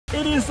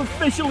It is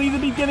officially the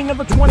beginning of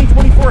the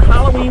 2024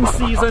 Halloween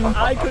season.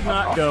 I could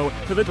not go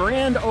to the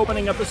grand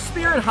opening of the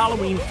Spirit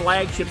Halloween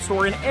flagship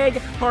store in Egg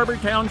Harbour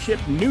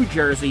Township, New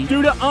Jersey,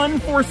 due to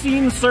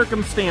unforeseen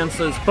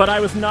circumstances, but I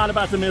was not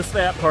about to miss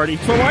that party,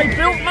 so I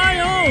built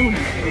my own!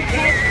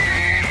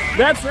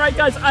 That's right,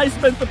 guys, I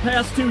spent the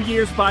past 2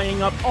 years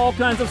buying up all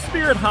kinds of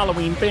Spirit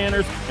Halloween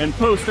banners and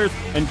posters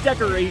and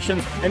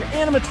decorations and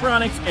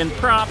animatronics and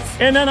props,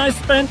 and then I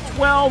spent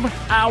 12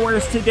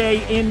 hours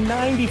today in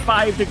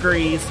 95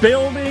 degrees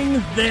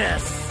building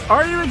this.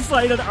 Are you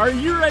excited? Are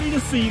you ready to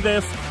see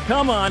this?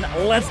 Come on,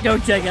 let's go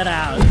check it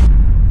out.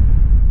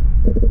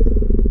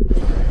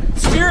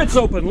 Spirit's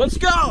open, let's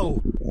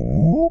go!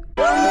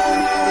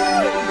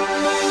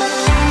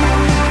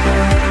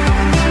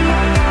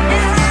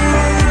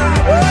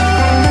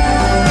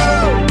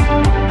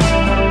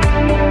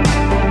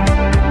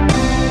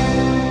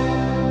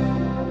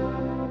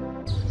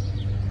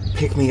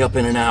 Pick me up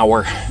in an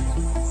hour.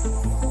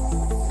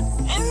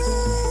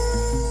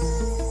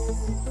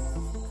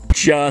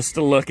 Just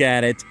look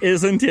at it.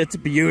 Isn't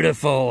it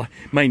beautiful?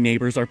 My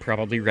neighbors are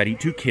probably ready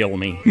to kill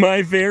me.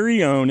 My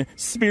very own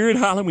Spirit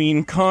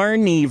Halloween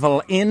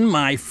carnival in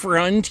my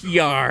front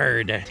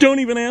yard.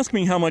 Don't even ask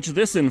me how much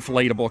this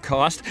inflatable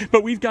cost,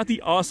 but we've got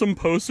the awesome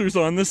posters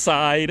on the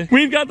side.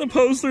 We've got the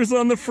posters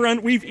on the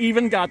front. We've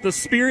even got the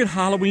Spirit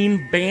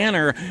Halloween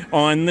banner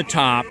on the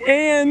top.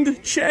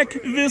 And check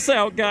this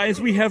out,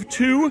 guys. We have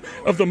two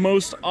of the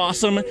most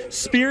awesome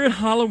Spirit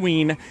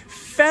Halloween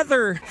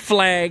feather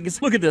flags.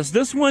 Look at this.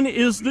 This one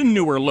is the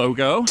newer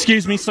logo.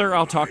 Excuse me, sir,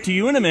 I'll talk to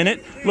you in a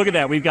minute. Look at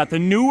that. We've got the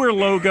newer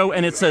logo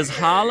and it says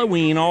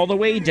Halloween all the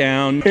way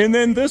down. And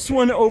then this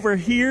one over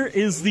here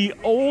is the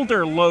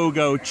older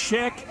logo.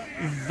 Check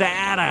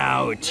that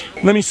out.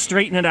 Let me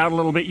straighten it out a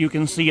little bit. You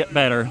can see it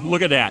better.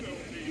 Look at that.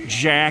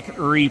 Jack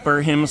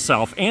Reaper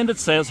himself, and it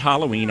says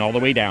Halloween all the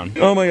way down.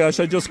 Oh my gosh,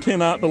 I just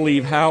cannot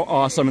believe how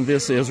awesome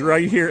this is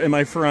right here in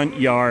my front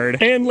yard.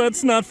 And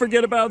let's not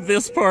forget about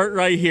this part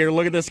right here.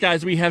 Look at this,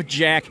 guys. We have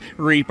Jack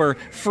Reaper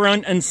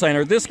front and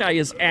center. This guy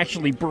is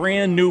actually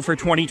brand new for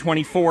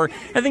 2024.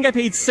 I think I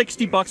paid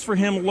 60 bucks for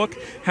him. Look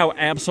how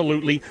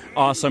absolutely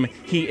awesome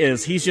he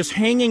is. He's just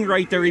hanging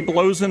right there. He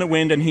blows in the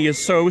wind and he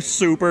is so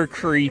super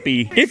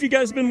creepy. If you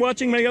guys have been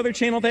watching my other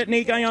channel, That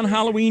Nate Guy on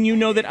Halloween, you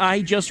know that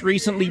I just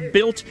recently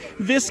built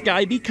this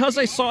guy because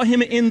I saw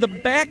him in the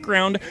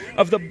background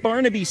of the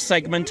Barnaby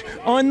segment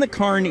on the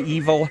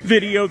Carnival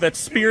video that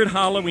Spirit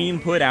Halloween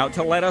put out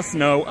to let us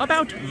know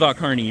about the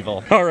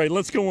Carnival. All right,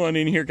 let's go on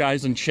in here,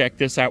 guys, and check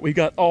this out. We've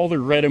got all the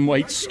red and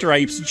white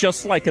stripes,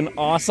 just like an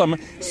awesome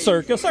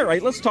circus. All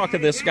right, let's talk to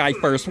this guy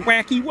first.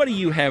 Wacky, what do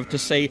you have to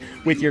say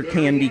with your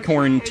candy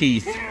corn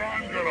teeth?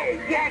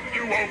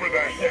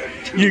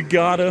 You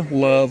gotta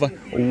love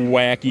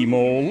Wacky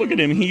Mole. Look at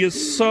him. He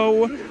is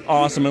so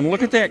awesome. And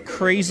look at that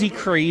crazy,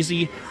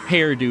 crazy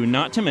hairdo,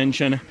 not to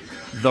mention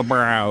the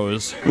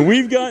brows.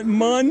 We've got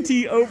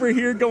Monty over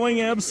here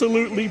going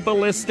absolutely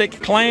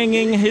ballistic,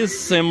 clanging his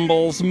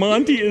cymbals.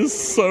 Monty is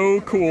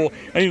so cool,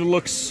 and he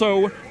looks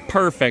so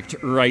perfect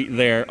right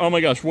there. Oh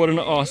my gosh, what an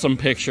awesome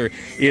picture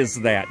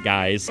is that,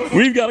 guys.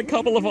 We've got a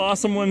couple of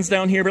awesome ones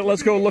down here, but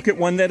let's go look at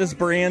one that is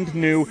brand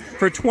new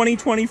for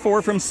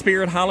 2024 from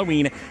Spirit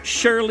Halloween.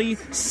 Shirley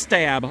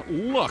Stab.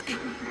 Look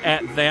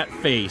at that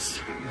face.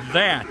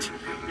 That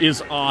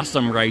is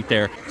awesome right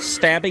there.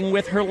 Stabbing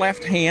with her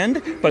left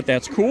hand, but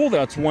that's cool.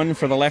 That's one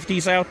for the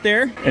lefties out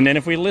there. And then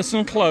if we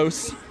listen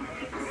close,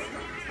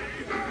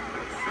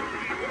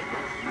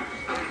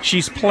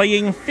 she's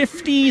playing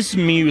 50s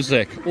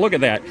music. Look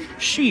at that.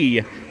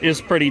 She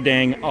is pretty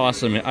dang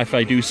awesome, if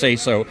I do say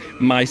so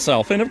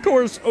myself. And of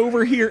course,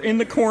 over here in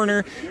the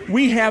corner,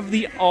 we have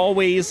the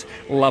always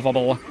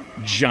lovable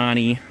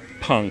Johnny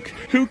Punk,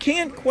 who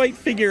can't quite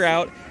figure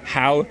out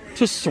how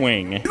to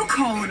swing. You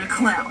calling a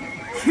clown?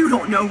 You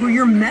don't know who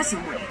you're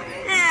messing with.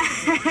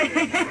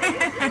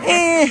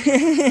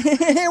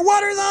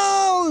 What are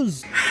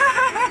those?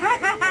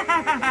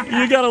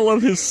 You gotta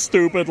love his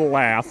stupid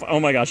laugh.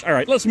 Oh my gosh. All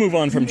right, let's move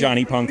on from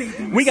Johnny Punk.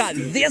 We got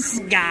this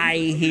guy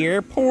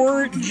here,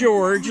 Poor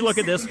George. Look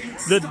at this.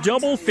 The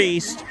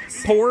double-faced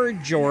Poor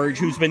George,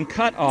 who's been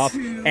cut off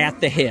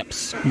at the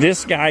hips.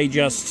 This guy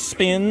just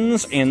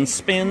spins and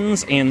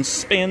spins and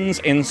spins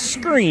and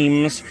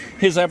screams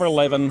his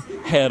ever-living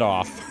head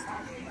off.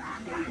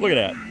 Look at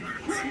that.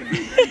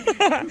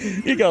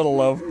 You gotta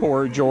love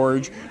Poor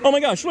George. Oh my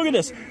gosh, look at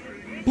this.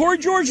 Poor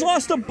George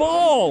lost a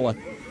ball.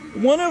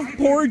 One of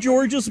Poor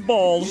George's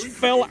balls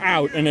fell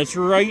out, and it's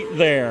right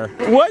there.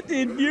 What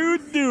did you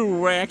do,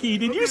 Wacky?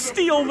 Did you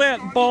steal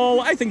that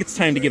ball? I think it's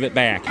time to give it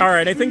back. All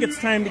right, I think it's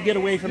time to get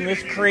away from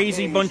this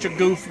crazy bunch of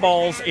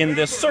goofballs in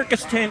this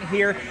circus tent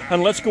here,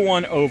 and let's go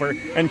on over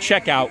and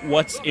check out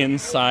what's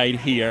inside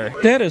here.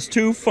 That is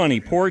too funny.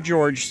 Poor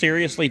George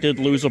seriously did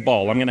lose a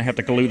ball. I'm going to have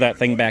to glue that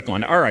thing back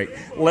on. All right,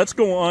 let's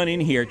go on in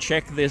here.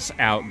 Check this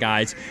out,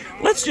 guys.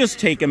 Let's just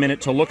take a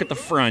minute to look at the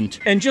front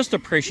and just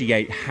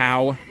appreciate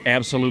how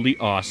absolutely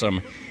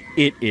awesome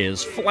it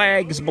is.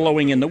 Flags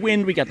blowing in the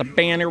wind. We got the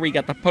banner. We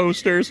got the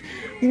posters.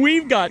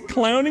 We've got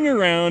clowning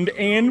around,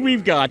 and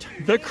we've got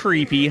the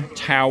creepy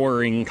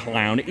towering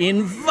clown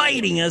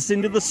inviting us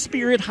into the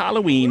Spirit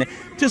Halloween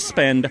to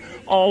spend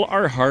all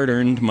our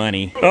hard-earned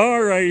money.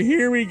 All right,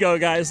 here we go,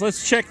 guys.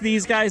 Let's check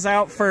these guys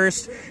out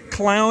first.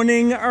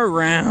 Clowning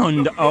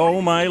around.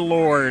 Oh, my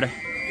Lord.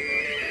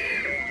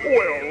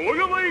 Well, look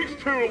at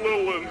these two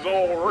little ones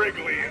all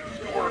wriggly and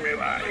squirmy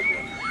like.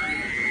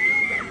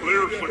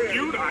 They're so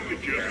cute I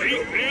could just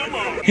eat them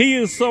up. He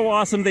is so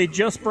awesome. They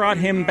just brought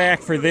him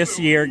back for this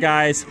year,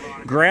 guys.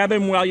 Grab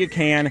him while you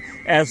can,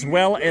 as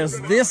well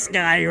as this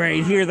guy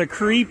right here, the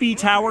creepy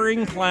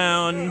towering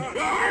clown.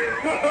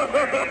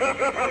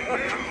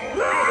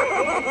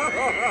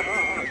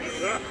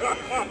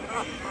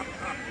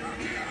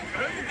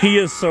 He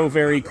is so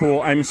very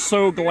cool. I'm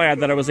so glad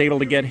that I was able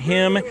to get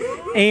him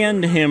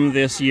and him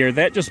this year.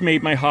 That just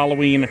made my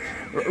Halloween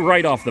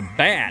right off the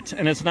bat,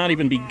 and it's not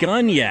even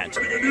begun yet.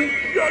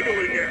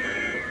 Juggling it.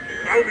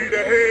 I'll need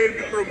a hand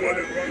from one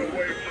and run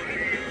away from me,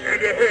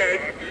 and a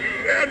head,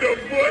 and a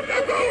foot.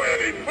 That's all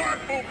any part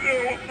will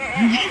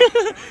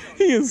do.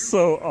 He is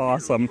so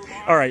awesome.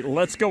 All right,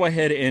 let's go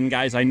ahead in,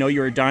 guys. I know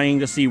you're dying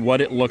to see what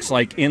it looks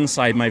like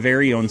inside my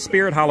very own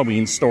Spirit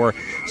Halloween store.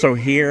 So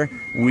here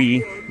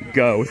we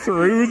go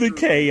through the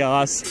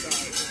chaos.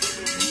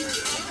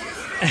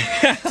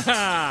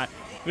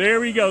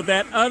 There we go.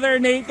 That other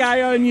Nate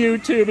guy on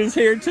YouTube is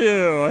here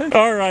too.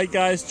 All right,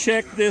 guys,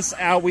 check this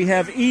out. We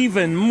have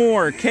even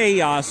more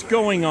chaos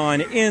going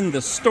on in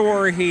the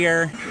store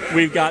here.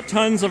 We've got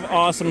tons of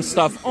awesome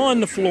stuff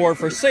on the floor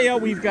for sale.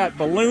 We've got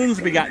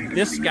balloons. We got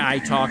this guy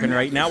talking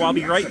right now. I'll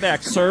be right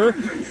back, sir.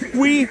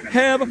 We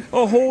have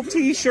a whole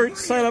t-shirt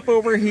set up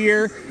over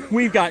here.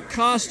 We've got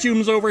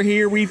costumes over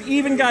here. We've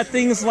even got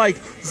things like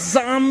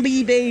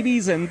zombie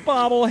babies and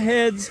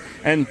bobbleheads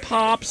and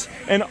pops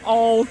and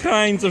all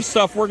kinds of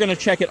stuff. We're going to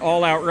check it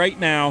all out right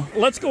now.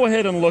 Let's go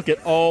ahead and look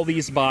at all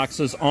these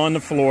boxes on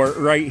the floor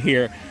right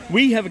here.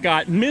 We have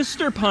got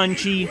Mr.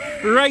 Punchy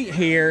right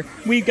here.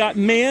 We've got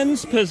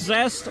Man's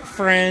Possessed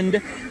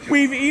Friend.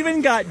 We've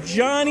even got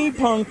Johnny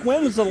Punk.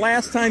 When was the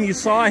last time you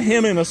saw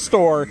him in a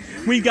store?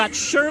 We've got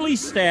Shirley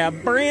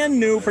Stab, brand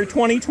new for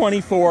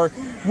 2024.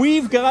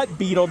 We've got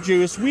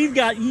Beetlejuice. We've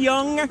got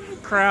Young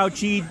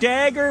Crouchy,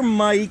 Dagger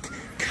Mike,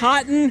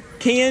 Cotton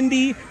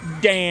Candy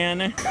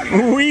Dan.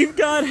 We've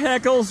got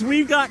Heckles.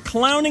 We've got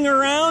Clowning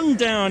Around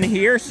down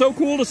here. So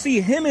cool to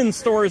see him in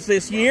stores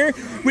this year.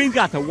 We've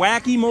got the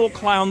Wacky Mole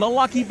Clown, the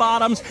Lucky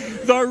Bottoms,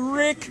 the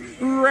Rick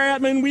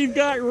Ratman. We've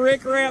got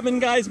Rick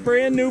Ratman, guys,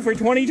 brand new for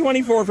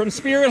 2024 from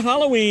Spirit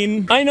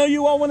Halloween. I know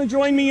you all want to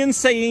join me in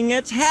saying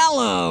it.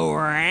 Hello,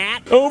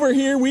 Rat. Over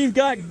here, we've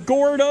got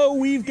Gordo.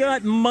 We've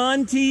got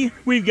Monty.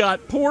 We've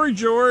got Poor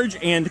George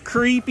and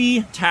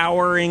Creepy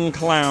Towering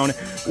Clown.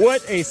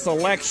 What a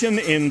selection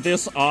in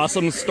this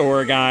awesome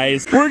store,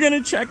 guys. We're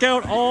gonna check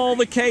out all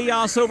the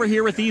chaos over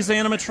here with these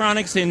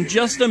animatronics in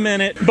just a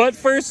minute, but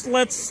first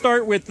let's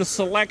start with the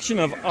selection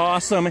of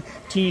awesome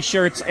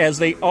t-shirts, as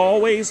they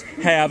always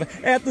have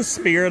at the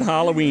Spirit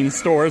Halloween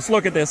stores.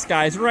 Look at this,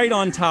 guys. Right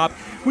on top,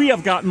 we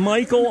have got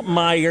Michael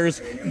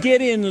Myers.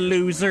 Get in,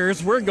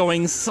 losers. We're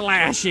going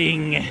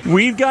slashing.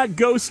 We've got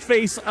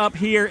Ghostface up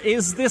here.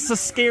 Is this a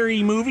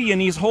scary movie?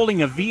 And he's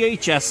holding a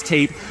VHS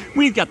tape.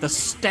 We've got the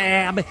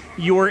Stab,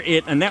 You're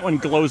It, and that one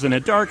glows in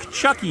the dark.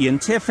 Chucky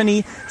and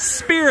Tiffany.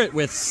 Spirit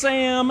with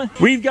Sam.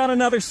 We've got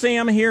another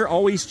Sam here.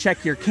 Always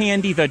check your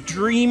candy. The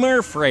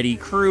Dreamer, Freddy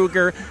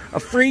Krueger. A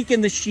Freak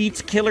in the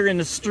Sheets, Killer in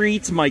the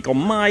Streets, Michael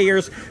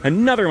Myers.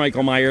 Another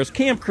Michael Myers.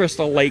 Camp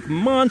Crystal Lake.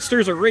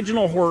 Monsters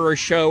Original Horror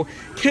Show.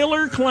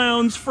 Killer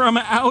Clowns from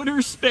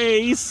Outer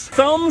Space.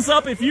 Thumbs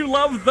up if you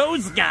love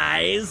those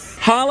guys.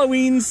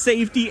 Halloween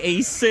Safety, A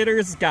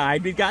Sitter's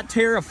Guide. We've got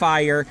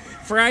Terrifier,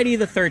 Friday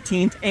the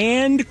 13th,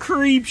 and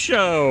Creep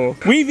Show.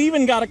 We've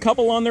even got a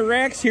couple on the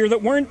racks here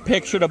that weren't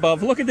pictured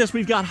above. Look at this.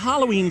 We've got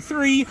Halloween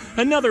 3,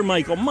 another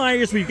Michael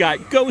Myers. We've got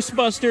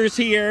Ghostbusters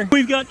here.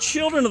 We've got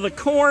Children of the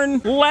Corn,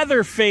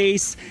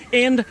 Leatherface,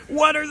 and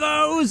what are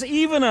those?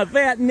 Even a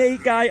That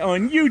Nate Guy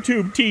on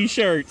YouTube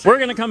t-shirts. We're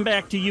gonna come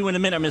back to you in a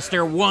minute,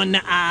 Mr. One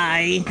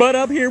Eye. But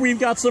up here we've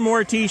got some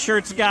more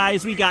t-shirts,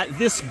 guys. We got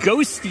this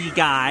ghosty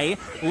guy.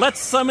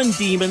 Let's Summon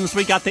Demons.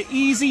 We got the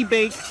Easy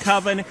Bake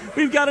Coven.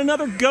 We've got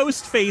another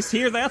Ghostface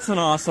here. That's an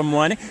awesome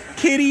one.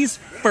 Kitty's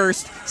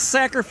First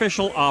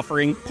Sacrificial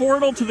Offering.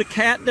 Portal to the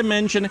Cat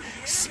Dimension.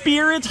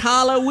 Spirit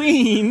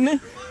Halloween.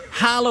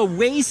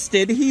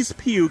 Hallow-wasted. He's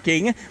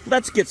puking.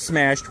 Let's get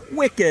smashed.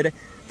 Wicked.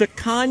 The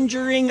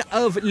Conjuring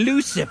of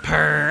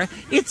Lucifer.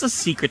 It's a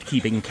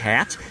secret-keeping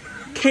cat.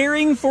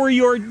 Caring for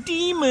your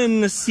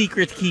demon,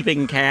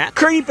 secret-keeping cat.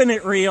 Creeping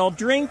it real.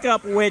 Drink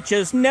up,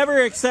 witches.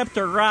 Never accept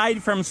a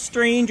ride from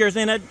strangers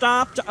and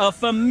adopt a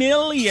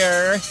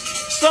familiar.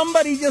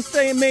 Somebody just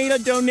made a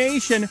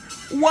donation.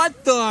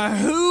 What the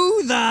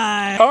who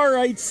the? All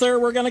right, sir,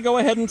 we're going to go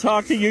ahead and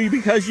talk to you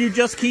because you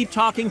just keep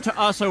talking to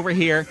us over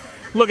here.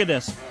 Look at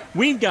this.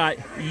 we've got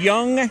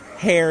Young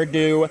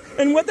Hairdo.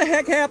 And what the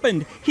heck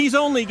happened? He's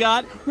only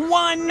got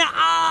one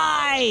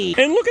eye!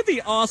 And look at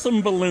the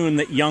awesome balloon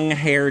that Young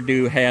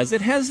Hairdo has.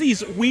 It has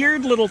these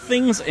weird little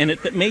things in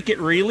it that make it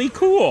really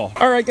cool.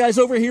 All right, guys,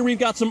 over here we've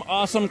got some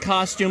awesome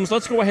costumes.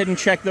 Let's go ahead and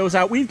check those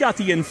out. We've got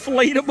the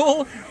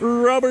inflatable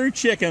rubber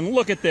chicken.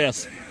 Look at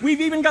this.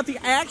 We've even got the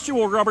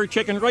actual rubber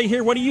chicken right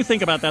here. What do you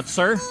think about that,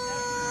 sir?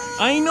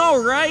 I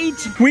know, right?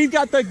 We've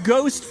got the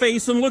ghost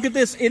face, and look at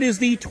this. It is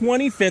the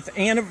 25th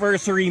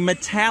anniversary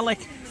metallic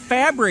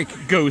fabric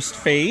ghost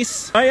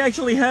face. I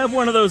actually have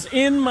one of those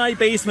in my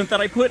basement that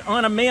I put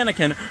on a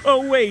mannequin.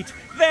 Oh, wait.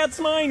 That's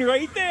mine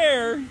right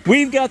there.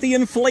 We've got the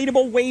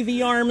inflatable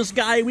wavy arms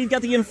guy. We've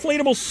got the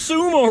inflatable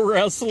sumo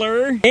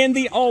wrestler. And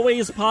the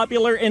always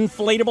popular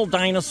inflatable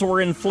dinosaur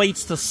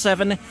inflates to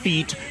 7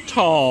 feet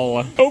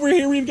tall. Over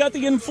here we've got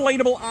the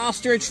inflatable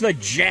ostrich, the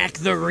Jack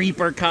the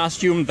Reaper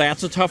costume.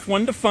 That's a tough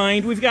one to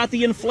find. We've got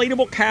the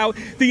inflatable cow,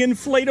 the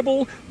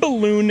inflatable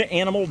balloon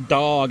animal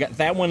dog.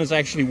 That one is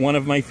actually one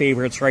of my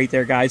favorites right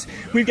there, guys.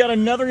 We've got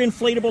another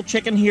inflatable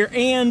chicken here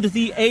and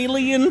the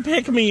alien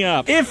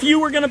pick-me-up. If you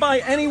were going to buy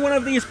any one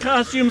of these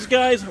costumes,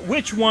 guys,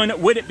 which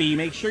one would it be?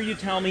 Make sure you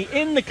tell me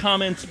in the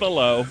comments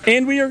below.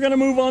 And we are going to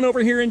move on over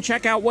here and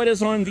check out what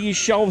is on these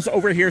shelves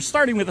over here.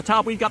 Starting with the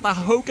top, we've got the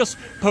Hocus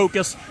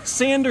Pocus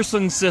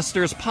Sanderson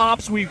sisters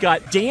pops. We've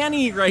got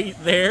Danny right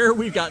there.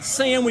 We've got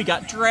Sam. We've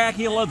got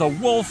Dracula, the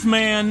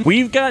Wolfman.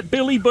 We've got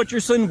Billy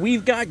Butcherson.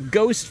 We've got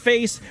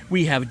Ghostface.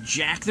 We have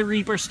Jack the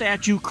Reaper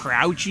statue,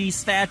 Crouchy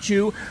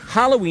statue,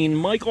 Halloween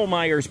Michael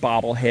Myers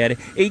bobblehead,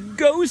 a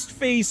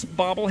Ghostface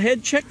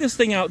bobblehead. Check this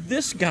thing out.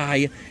 This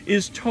guy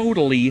is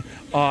totally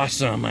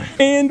awesome.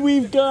 And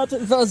we've got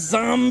the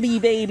zombie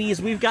babies.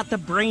 We've got the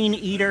brain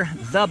eater,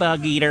 the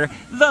bug eater,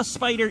 the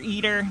spider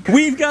eater.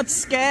 We've got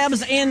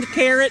Scabs and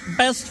Carrot,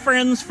 best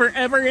friends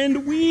forever.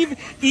 And we've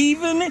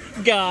even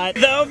got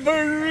the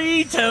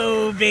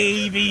burrito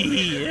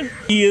baby.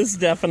 He is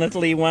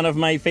definitely one of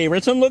my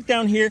favorites. And look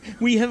down here,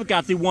 we have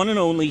got the one and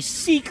only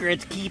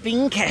secret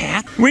keeping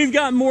cat. We've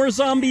got more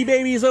zombie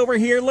babies over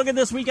here. Look at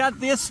this. We got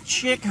this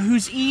chick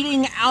who's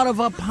eating out of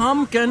a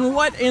pumpkin.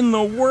 What in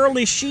the world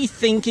is she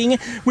thinking?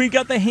 We've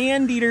got the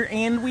hand eater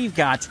and we've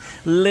got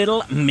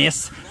little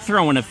Miss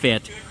throwing a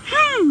fit.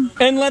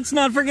 And let's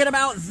not forget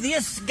about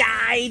this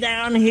guy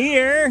down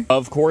here.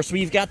 Of course,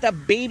 we've got the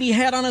baby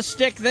head on a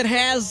stick that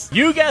has,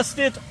 you guessed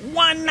it,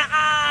 one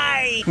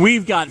eye.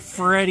 We've got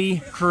Freddy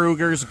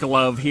Krueger's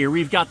glove here.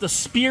 We've got the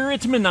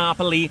Spirit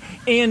Monopoly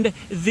and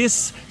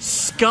this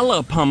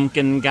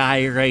Skull-a-Pumpkin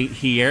guy right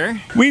here.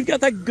 We've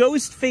got the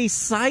Ghostface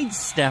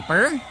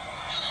Sidestepper.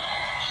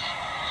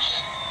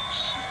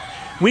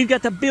 We've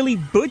got the Billy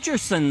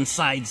Butcherson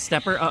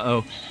Sidestepper.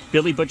 Uh-oh,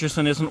 Billy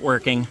Butcherson isn't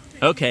working.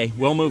 Okay,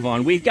 we'll move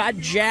on. We've got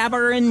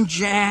Jabber and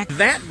Jack.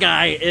 That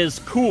guy is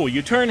cool.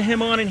 You turn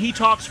him on and he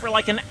talks for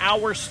like an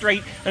hour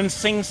straight and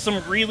sings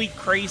some really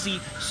crazy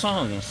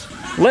songs.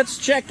 Let's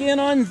check in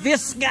on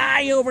this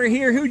guy over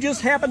here who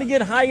just happened to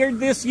get hired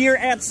this year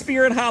at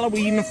Spirit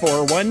Halloween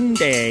for one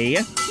day.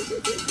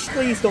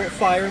 Please don't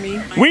fire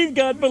me. We've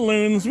got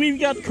balloons, we've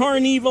got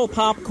carnival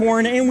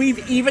popcorn, and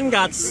we've even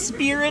got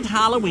Spirit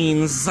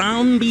Halloween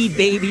zombie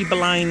baby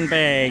blind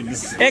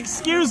bags.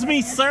 Excuse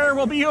me, sir,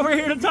 we'll be over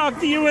here to talk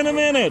to you in a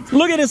minute.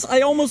 Look at this,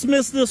 I almost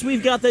missed this.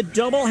 We've got the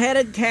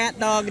double-headed cat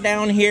dog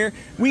down here.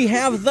 We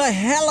have the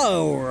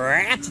Hello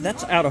Rat.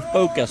 That's out of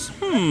focus.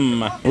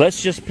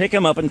 Let's just pick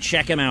him up and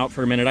check him out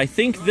for a minute. I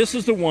think this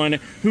is the one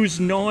who's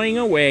gnawing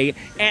away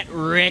at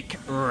Rick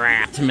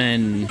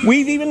Ratman.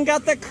 We've even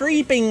got the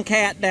creeping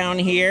cat down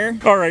here.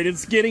 All right,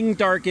 it's getting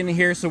dark in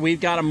here, so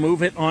we've got to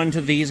move it on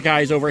to these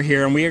guys over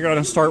here, and we are going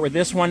to start with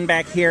this one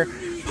back here.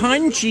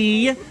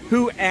 Punchy,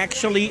 who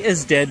actually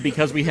is dead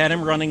because we had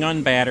him running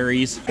on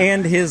batteries,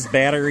 and his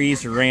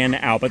batteries ran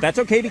out. But that's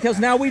okay because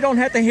now we don't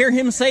have to hear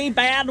him say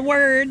bad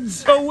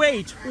words. Oh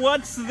wait,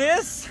 what's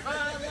this?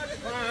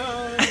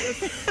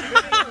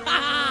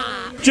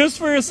 Just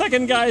for a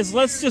second, guys,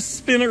 let's just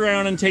spin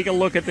around and take a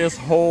look at this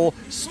whole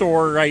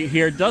store right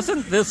here.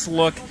 Doesn't this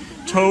look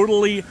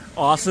totally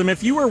awesome?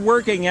 If you were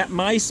working at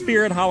My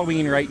Spirit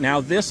Halloween right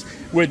now, this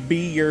would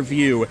be your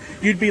view.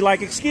 You'd be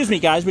like, excuse me,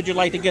 guys, would you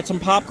like to get some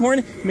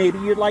popcorn? Maybe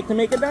you'd like to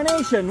make a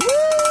donation. Woo!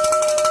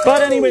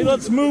 But anyway,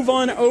 let's move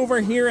on over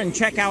here and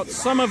check out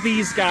some of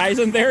these guys.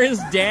 And there is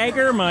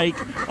Dagger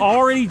Mike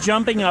already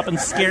jumping up and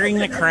scaring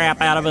the crap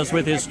out of us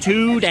with his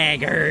 2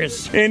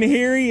 daggers. And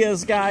here he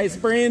is, guys,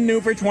 brand new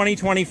for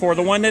 2024.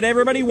 The one that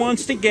everybody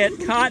wants to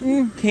get,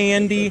 Cotton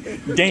Candy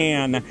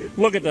Dan.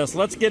 Look at this.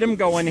 Let's get him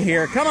going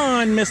here. Come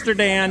on, Mr.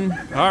 Dan.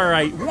 All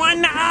right,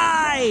 one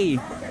eye.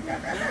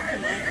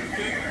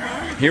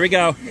 Here we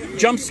go.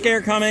 Jump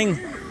scare coming.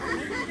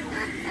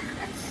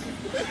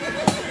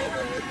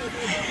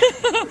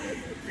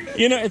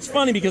 You know, it's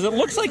funny because it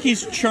looks like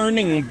he's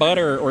churning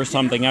butter or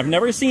something. I've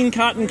never seen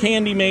cotton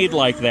candy made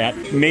like that.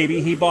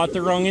 Maybe he bought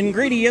the wrong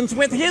ingredients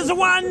with his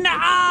one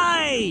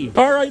eye!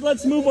 All right,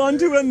 let's move on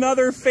to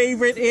another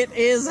favorite. It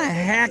is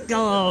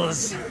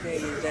Heckles. Today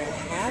is a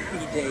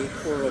happy day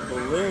for a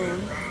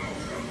balloon.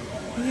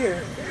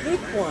 Here, pick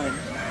one.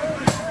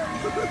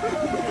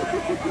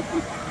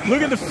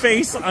 Look at the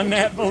face on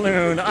that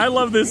balloon. I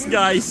love this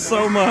guy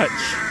so much.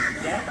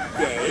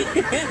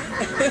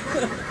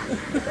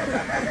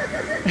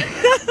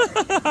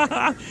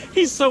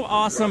 He's so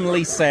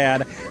awesomely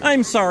sad.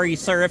 I'm sorry,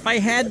 sir. If I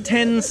had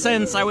 10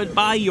 cents, I would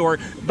buy your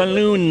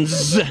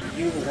balloons.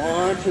 You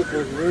want a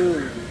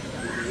balloon.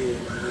 You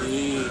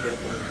need a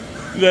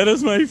balloon. That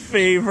is my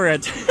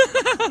favorite.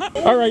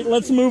 All right,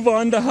 let's move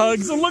on to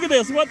Hugs. And look at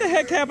this. What the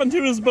heck happened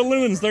to his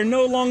balloons? They're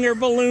no longer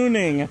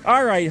ballooning.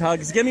 All right,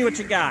 Hugs, give me what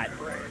you got.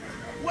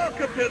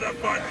 Welcome to the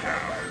fun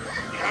house.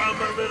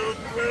 Come a little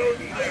closer.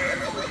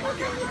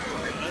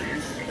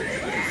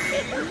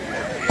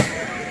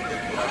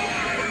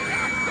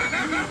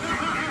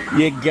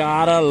 You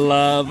gotta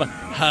love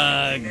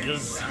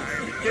Hugs.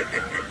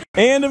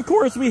 And of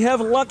course, we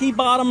have Lucky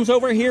Bottoms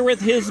over here with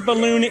his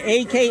balloon,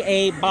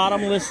 aka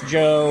Bottomless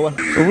Joe.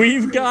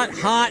 We've got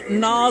Hot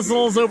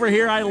Nozzles over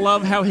here. I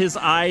love how his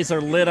eyes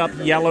are lit up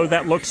yellow.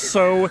 That looks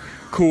so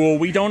cool.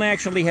 We don't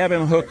actually have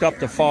him hooked up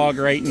to fog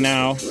right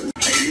now.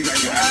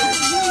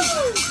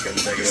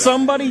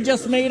 Somebody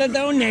just made a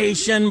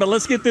donation, but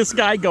let's get this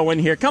guy going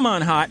here. Come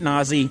on, Hot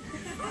Nozzy.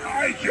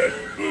 I just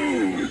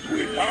ooze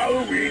with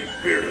Halloween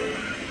spirit.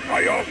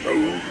 I also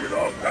ooze with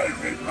all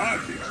kinds of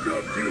toxic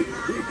stuff too.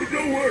 But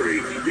don't worry,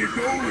 it's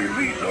only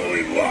lethal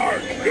in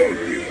large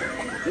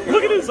doses.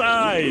 Look at his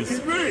eyes.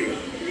 It's me.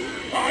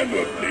 I'm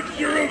a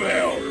picture of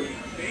health.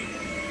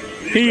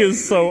 He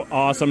is so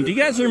awesome. Do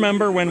you guys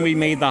remember when we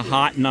made the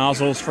Hot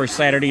Nozzles for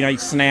Saturday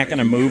Night Snack in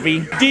a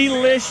movie?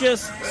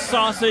 Delicious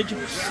sausage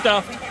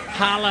stuffed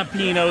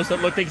jalapenos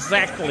that looked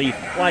exactly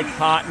like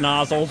Hot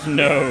Nozzle's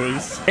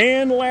nose.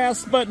 And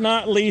last but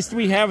not least,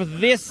 we have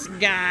this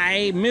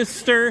guy,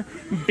 Mr.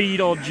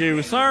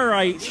 Beetlejuice. All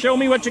right, show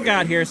me what you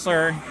got here,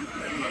 sir.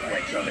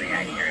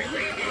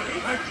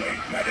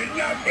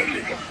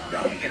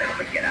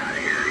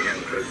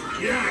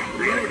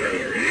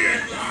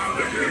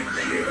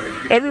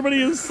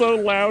 Everybody is so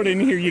loud in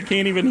here, you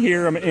can't even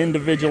hear them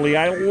individually.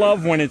 I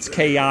love when it's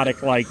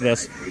chaotic like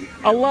this.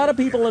 A lot of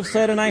people have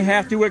said, and I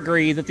have to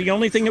agree, that the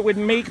only thing that would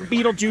make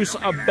Beetlejuice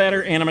a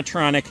better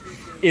animatronic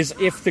is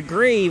if the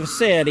grave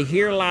said,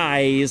 "Here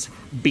lies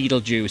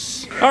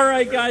Beetlejuice." All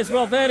right, guys,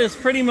 well, that is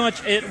pretty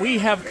much it. We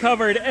have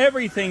covered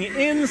everything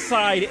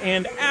inside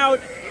and out,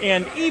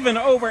 and even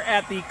over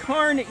at the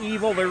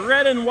Carnival, the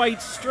red and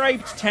white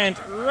striped tent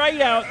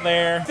right out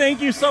there. Thank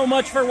you so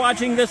much for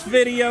watching this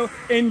video.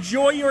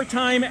 Enjoy your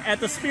time at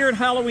the Spirit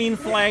Halloween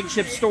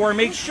flagship store.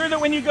 Make sure that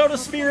when you go to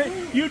Spirit,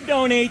 you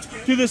donate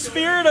to the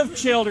Spirit of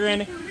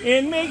Children,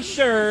 and make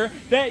sure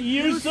that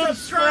you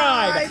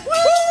subscribe. Woo!